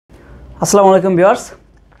আসসালামু আলাইকুম viewers.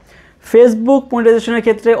 Facebook মনিটাইজেশনের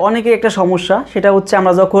ক্ষেত্রে অনেকের একটা সমস্যা, সেটা হচ্ছে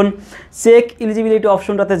আমরা যখন চেক এলিজিবিলিটি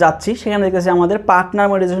অপশনটাতে যাচ্ছি সেখানে দেখতেছি আমাদের পার্টনার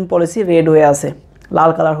মনিটাইজেশন পলিসি রেড হয়ে আছে,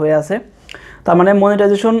 লাল কালার হয়ে আছে। তার মানে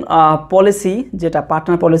মনিটাইজেশন পলিসি যেটা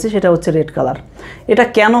পার্টনার পলিসি সেটা হচ্ছে রেড কালার। এটা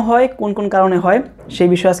কেন হয়, কোন কোন কারণে হয় সেই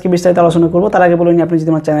বিষয়ে আজকে বিস্তারিত আলোচনা করব। তার আগে বলুন, আপনি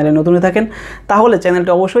যদি আমার চ্যানেলে নতুন হয়ে থাকেন তাহলে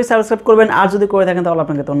চ্যানেলটা অবশ্যই সাবস্ক্রাইব করবেন, আর যদি করে থাকেন তাহলে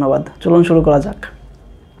আপনাকে ধন্যবাদ। চলুন শুরু করা যাক।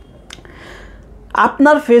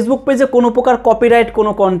 আপনার ফেসবুক পেজে কোনো প্রকার কপিরাইট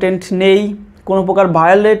কোনো কন্টেন্ট নেই, কোনো প্রকার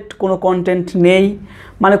ভায়োলেট কোনো কন্টেন্ট নেই,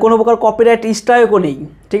 মানে কোনো প্রকার কপিরাইট স্ট্রাইকও নেই,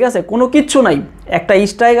 ঠিক আছে, কোনো কিচ্ছু নাই, একটা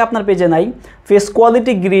স্ট্রাইক আপনার পেজে নাই, ফেস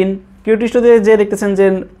কোয়ালিটি গ্রিন, কিউটি স্টুডিওতে যে দেখতেছেন যে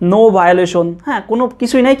নো ভায়োলেশন, হ্যাঁ কোনো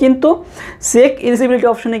কিছুই নাই, কিন্তু চেক এলিজিবিলিটি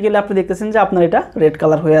অপশনে গেলে আপনি দেখতেছেন যে আপনার এটা রেড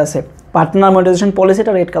কালার হয়ে আছে, পার্টনার মনিটাইজেশন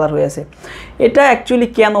পলিসিটা রেড কালার হয়ে আছে। এটা অ্যাকচুয়ালি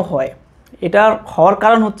কেন হয়? এটা হওয়ার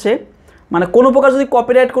কারণ হচ্ছে মানে কোনো প্রকার যদি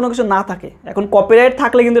কপিরাইট কোনো কিছু না থাকে, এখন কপিরাইট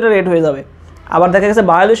থাকলে কিন্তু এটা রেড হয়ে যাবে, আবার দেখা গেছে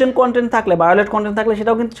ভায়োলেশন কন্টেন্ট থাকলে, ভায়োলেট কন্টেন্ট থাকলে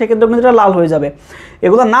সেটাও কিন্তু সেক্ষেত্রেও কিন্তু এটা লাল হয়ে যাবে।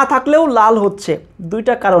 এগুলো না থাকলেও লাল হচ্ছে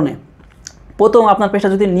দুইটা কারণে। প্রথম, আপনার পেজটা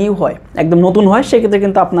যদি নিউ হয়, একদম নতুন হয়, সেক্ষেত্রে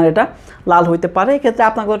কিন্তু আপনার এটা লাল হইতে পারে, এক্ষেত্রে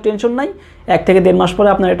আপনার কোনো টেনশন নাই, 1 থেকে 1.5 মাস পরে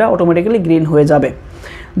আপনার এটা অটোমেটিক্যালি গ্রিন হয়ে যাবে।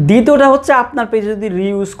 দ্বিতীয়টা হচ্ছে আপনার পেজে যদি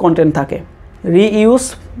রিইউজ কন্টেন্ট থাকে, রিইউজ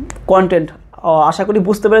কন্টেন্ট, আশা করি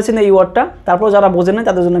বুঝতে পেরেছেন এই ওয়ার্ডটা, তারপর যারা বোঝেন না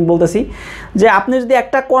তাদের জন্য আমি বলতেছি যে আপনি যদি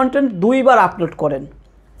একটা কন্টেন্ট 2বার আপলোড করেন,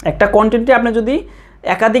 একটা কন্টেন্টে আপনি যদি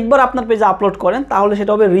একাধিকবার আপনার পেজে আপলোড করেন তাহলে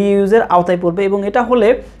সেটা হবে রিইউজের আওতায় পড়বে, এবং এটা হলে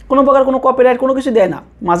কোনো প্রকার কোনো কপিরাইট কোনো কিছু দেয় না,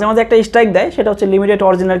 মাঝে মাঝে একটা স্ট্রাইক দেয়, সেটা হচ্ছে লিমিটেড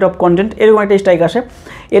অরিজিনালিটি অফ কন্টেন্ট, এরকম একটা স্ট্রাইক আসে।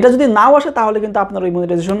 এটা যদি নাও আসে তাহলে কিন্তু আপনার ওই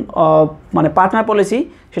মনিটাইজেশন মানে পার্টনার পলিসি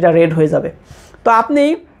সেটা রেড হয়ে যাবে। তো আপনি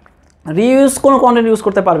রিইউজ কোনো কন্টেন্ট ইউজ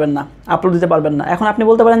করতে পারবেন না, আপলোড দিতে পারবেন না। এখন আপনি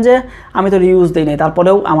বলতে পারেন যে আমি তো রিইউজ দিই নাই,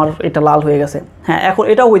 তারপরেও আমার এটা লাল হয়ে গেছে। হ্যাঁ, এখন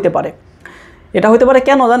এটাও হইতে পারে। এটা হইতে পারে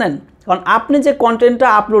কেন জানেন? কারণ আপনি যে কন্টেন্টটা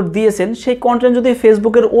আপলোড দিয়েছেন সেই কন্টেন্ট যদি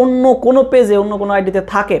ফেসবুকের অন্য কোনো পেজে, অন্য কোনো আইডিতে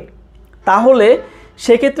থাকে, তাহলে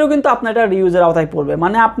সেক্ষেত্রেও কিন্তু আপনার এটা রিইউজের আওতায় পড়বে,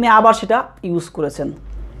 মানে আপনি আবার সেটা ইউজ করেছেন।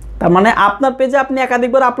 তার মানে আপনার পেজে আপনি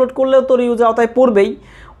একাধিকবার আপলোড করলেও তো রিইউজের আওতায় পড়বেই,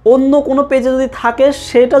 অন্য কোনো পেজে যদি থাকে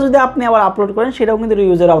সেটা যদি আপনি আবার আপলোড করেন সেটাও কিন্তু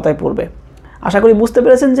রিইউজের আওতায় পড়বে। আশা করি বুঝতে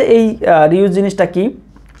পেরেছেন যে এই রিইউজ জিনিসটা কি।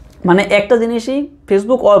 মানে একটা জিনিসই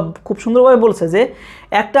ফেসবুক খুব সুন্দরভাবে বলছে যে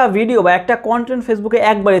একটা ভিডিও বা একটা কন্টেন্ট ফেসবুকে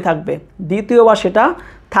একবারই থাকবে, দ্বিতীয়বার সেটা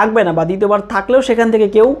থাকবে না, বা দ্বিতীয়বার থাকলেও সেখান থেকে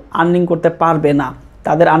কেউ আর্নিং করতে পারবে না,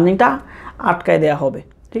 তাদের আর্নিংটা আটকায় দেওয়া হবে,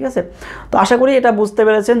 ঠিক আছে। তো আশা করি এটা বুঝতে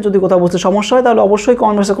পেরেছেন। যদি কোথাও বুঝতে সমস্যা হয় তাহলে অবশ্যই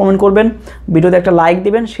কমেন্ট বক্সে কমেন্ট করবেন, ভিডিওতে একটা লাইক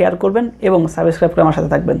দিবেন, শেয়ার করবেন এবং সাবস্ক্রাইব করে আমার সাথে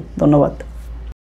থাকবেন। ধন্যবাদ।